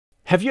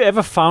Have you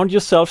ever found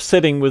yourself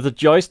sitting with a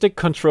joystick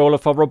controller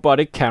for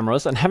robotic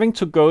cameras and having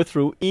to go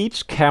through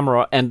each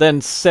camera and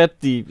then set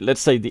the, let's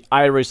say, the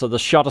iris or the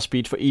shutter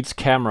speed for each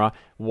camera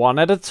one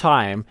at a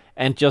time,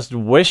 and just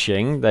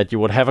wishing that you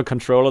would have a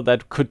controller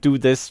that could do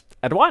this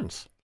at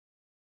once?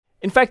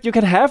 In fact, you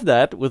can have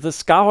that with a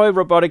SKAARHOJ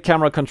robotic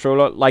camera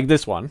controller like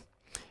this one.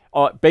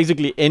 Or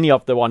basically any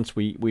of the ones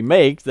we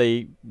make.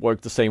 They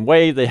work the same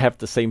way, they have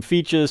the same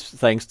features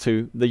thanks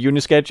to the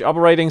Unisketch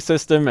operating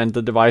system and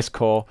the device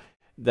core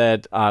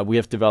that we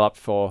have developed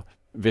for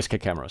VISCA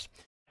cameras.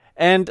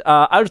 And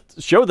I'll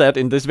show that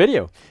in this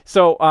video.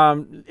 So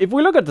if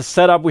we look at the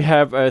setup, we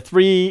have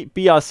 3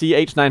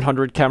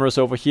 BRC-H900 cameras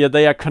over here.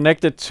 They are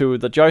connected to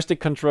the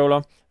joystick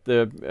controller,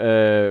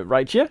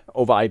 right here,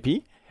 over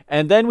IP.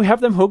 And then we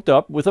have them hooked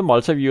up with a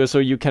multi-viewer so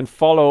you can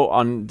follow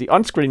on the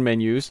on-screen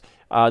menus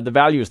the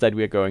values that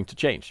we are going to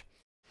change.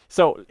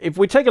 So if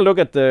we take a look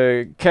at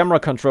the camera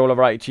controller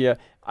right here,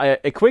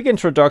 a quick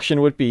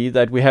introduction would be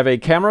that we have a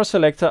camera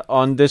selector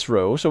on this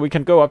row. So we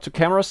can go up to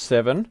camera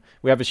 7.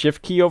 We have a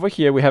shift key over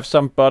here. We have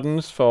some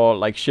buttons for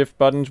like shift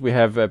buttons. We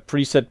have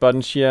preset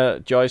buttons here,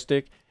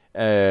 joystick.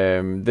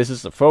 This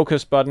is the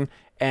focus button.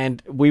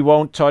 And we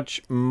won't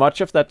touch much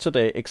of that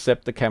today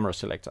except the camera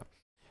selector.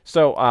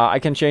 So I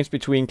can change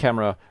between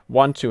camera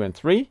 1, 2, and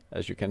 3,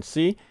 as you can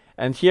see.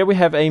 And here we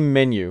have a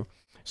menu.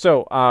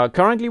 So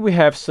currently we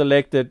have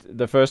selected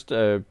the first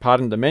part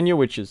in the menu,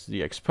 which is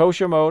the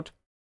exposure mode.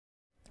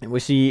 And we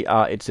see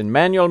it's in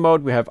manual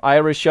mode. We have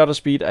iris, shutter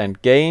speed,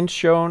 and gain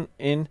shown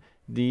in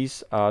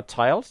these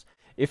tiles.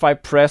 If I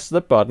press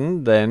the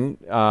button, then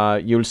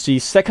you'll see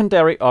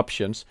secondary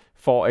options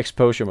for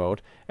exposure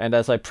mode. And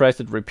as I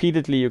press it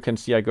repeatedly, you can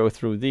see I go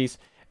through these.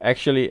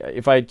 Actually,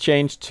 if I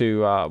change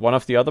to one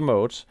of the other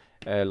modes,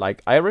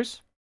 like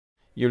iris,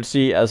 you'll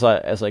see as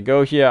I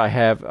go here, I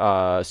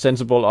have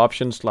sensible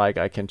options like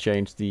I can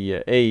change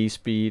the AE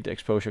speed,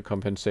 exposure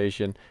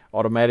compensation,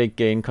 automatic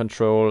gain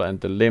control, and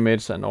the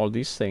limits and all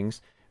these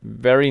things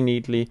very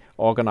neatly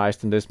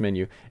organized in this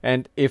menu.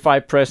 And if I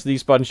press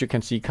these buttons, you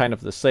can see kind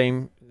of the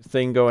same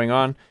thing going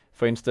on.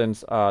 For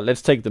instance,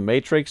 let's take the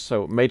matrix.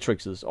 So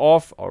matrix is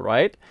off, all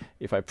right.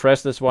 If I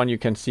press this one, you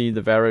can see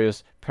the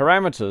various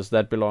parameters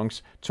that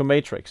belongs to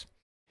matrix.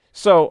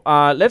 So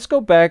let's go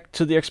back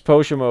to the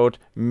exposure mode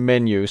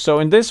menu. So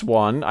in this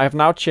one, I have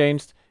now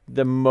changed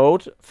the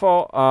mode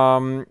for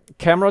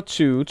camera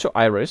 2 to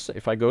iris.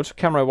 If I go to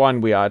camera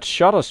 1, we are at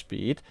shutter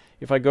speed.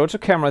 If I go to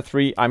camera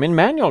 3, I'm in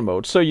manual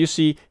mode. So you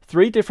see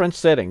 3 different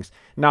settings.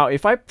 Now,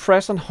 if I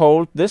press and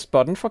hold this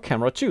button for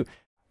camera 2,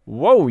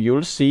 whoa,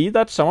 you'll see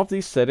that some of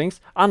these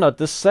settings are not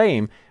the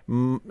same.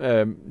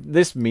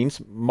 This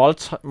means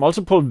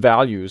multiple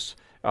values.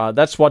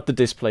 That's what the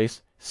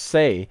displays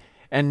say.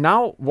 And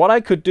now what I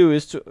could do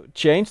is to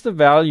change the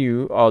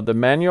value of the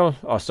manual,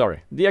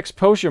 the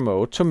exposure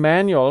mode to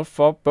manual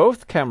for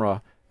both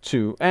camera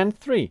 2 and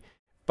 3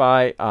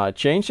 by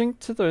changing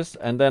to this,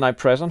 and then I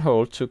press and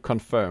hold to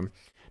confirm.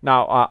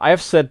 Now I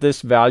have set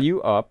this value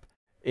up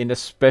in a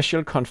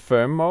special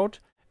confirm mode.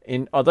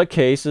 In other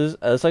cases,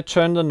 as I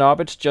turn the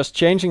knob, it's just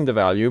changing the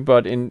value,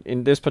 but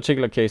in this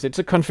particular case, it's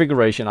a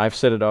configuration. I've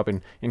set it up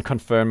in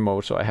confirm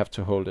mode, so I have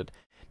to hold it.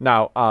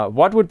 Now,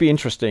 what would be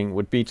interesting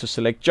would be to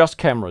select just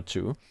camera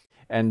 2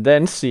 and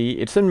then see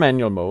it's in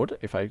manual mode.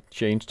 If I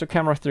change to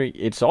camera 3,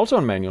 it's also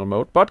in manual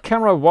mode, but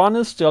camera 1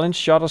 is still in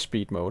shutter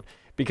speed mode,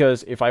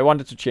 because if I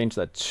wanted to change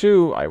that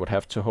too, I would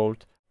have to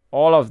hold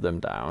all of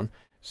them down.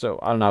 So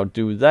I'll now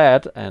do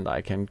that, and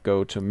I can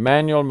go to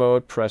manual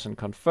mode, press and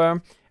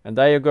confirm, and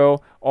there you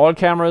go. All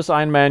cameras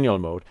are in manual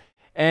mode.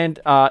 And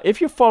if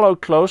you follow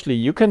closely,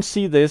 you can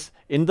see this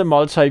in the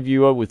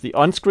multi-viewer with the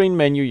on-screen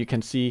menu. You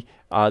can see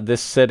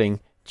this setting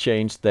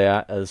changed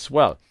there as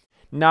well.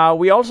 Now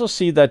we also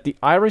see that the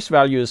iris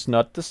value is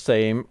not the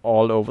same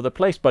all over the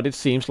place, but it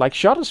seems like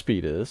shutter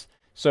speed is.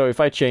 So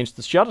if I change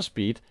the shutter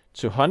speed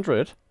to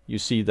 100, you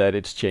see that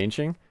it's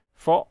changing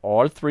for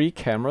all 3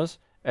 cameras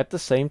at the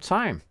same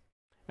time.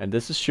 And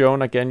this is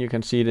shown again, you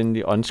can see it in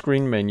the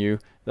on-screen menu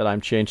that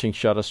I'm changing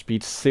shutter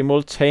speed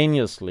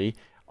simultaneously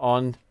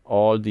on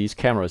all these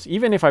cameras.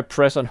 Even if I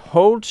press and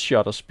hold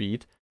shutter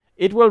speed,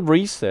 it will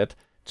reset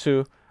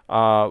to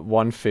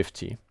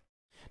 150.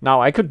 Now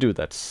I could do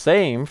that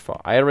same for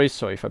iris,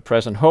 so if I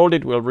press and hold,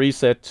 it will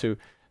reset to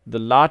the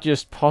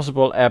largest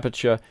possible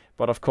aperture,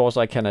 but of course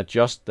I can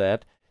adjust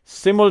that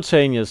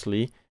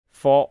simultaneously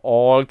for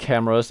all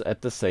cameras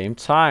at the same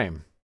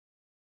time.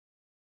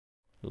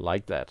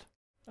 Like that.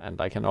 And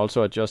I can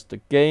also adjust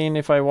the gain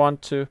if I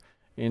want to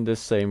in the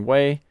same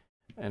way,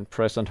 and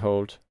press and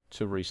hold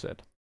to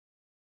reset.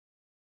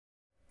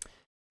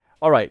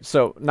 Alright,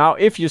 so now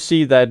if you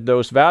see that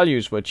those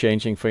values were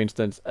changing, for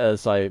instance,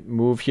 as I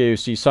move here, you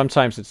see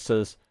sometimes it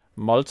says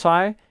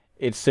multi.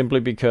 It's simply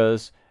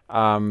because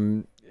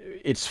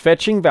it's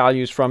fetching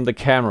values from the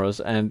cameras,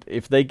 and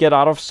if they get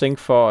out of sync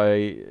for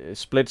a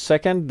split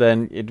second,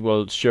 then it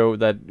will show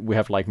that we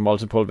have like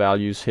multiple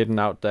values hidden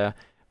out there.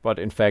 But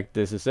in fact,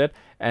 this is it.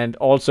 And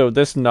also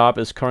this knob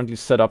is currently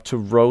set up to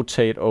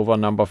rotate over a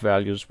number of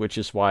values, which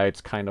is why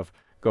it's kind of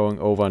going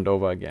over and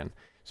over again.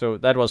 So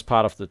that was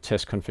part of the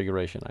test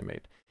configuration I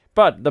made.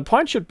 But the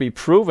point should be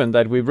proven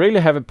that we really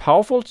have a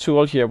powerful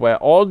tool here where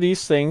all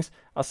these things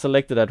are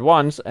selected at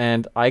once,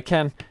 and I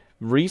can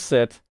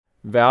reset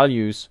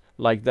values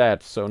like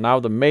that. So now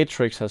the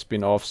matrix has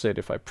been offset.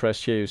 If I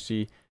press here, you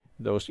see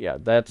those, yeah,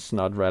 that's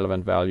not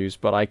relevant values,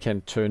 but I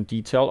can turn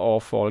detail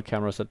off for all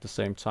cameras at the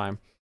same time,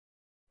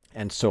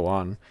 and so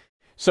on.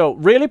 So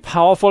really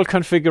powerful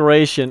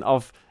configuration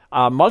of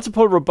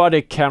multiple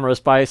robotic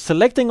cameras by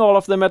selecting all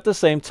of them at the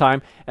same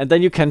time, and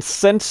then you can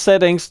send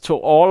settings to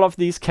all of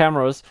these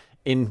cameras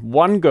in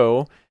one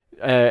go.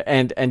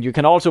 And you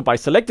can also, by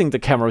selecting the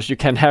cameras, you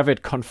can have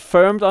it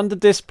confirmed on the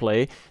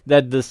display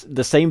that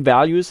the same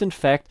value is in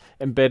fact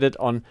embedded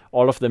on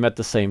all of them at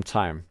the same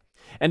time.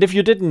 And if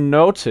you didn't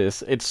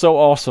notice, it's so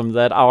awesome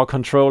that our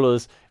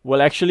controllers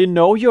will actually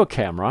know your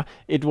camera.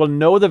 It will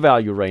know the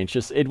value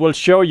ranges. It will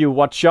show you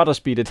what shutter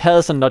speed it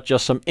has, and not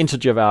just some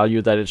integer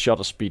value that it's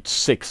shutter speed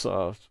 6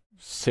 or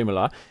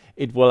similar.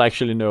 It will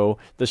actually know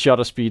the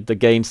shutter speed, the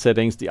gain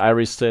settings, the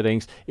iris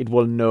settings. It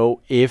will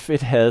know if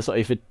it has or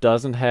if it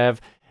doesn't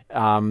have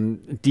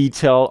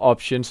detail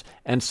options,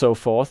 and so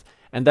forth.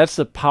 And that's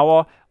the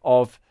power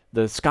of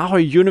the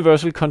SKAARHOJ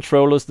universal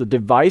controllers, the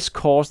device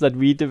cores that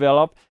we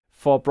develop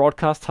for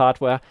broadcast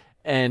hardware,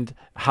 and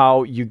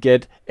how you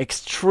get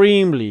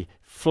extremely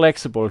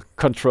flexible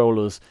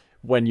controllers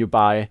when you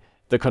buy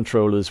the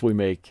controllers we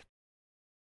make.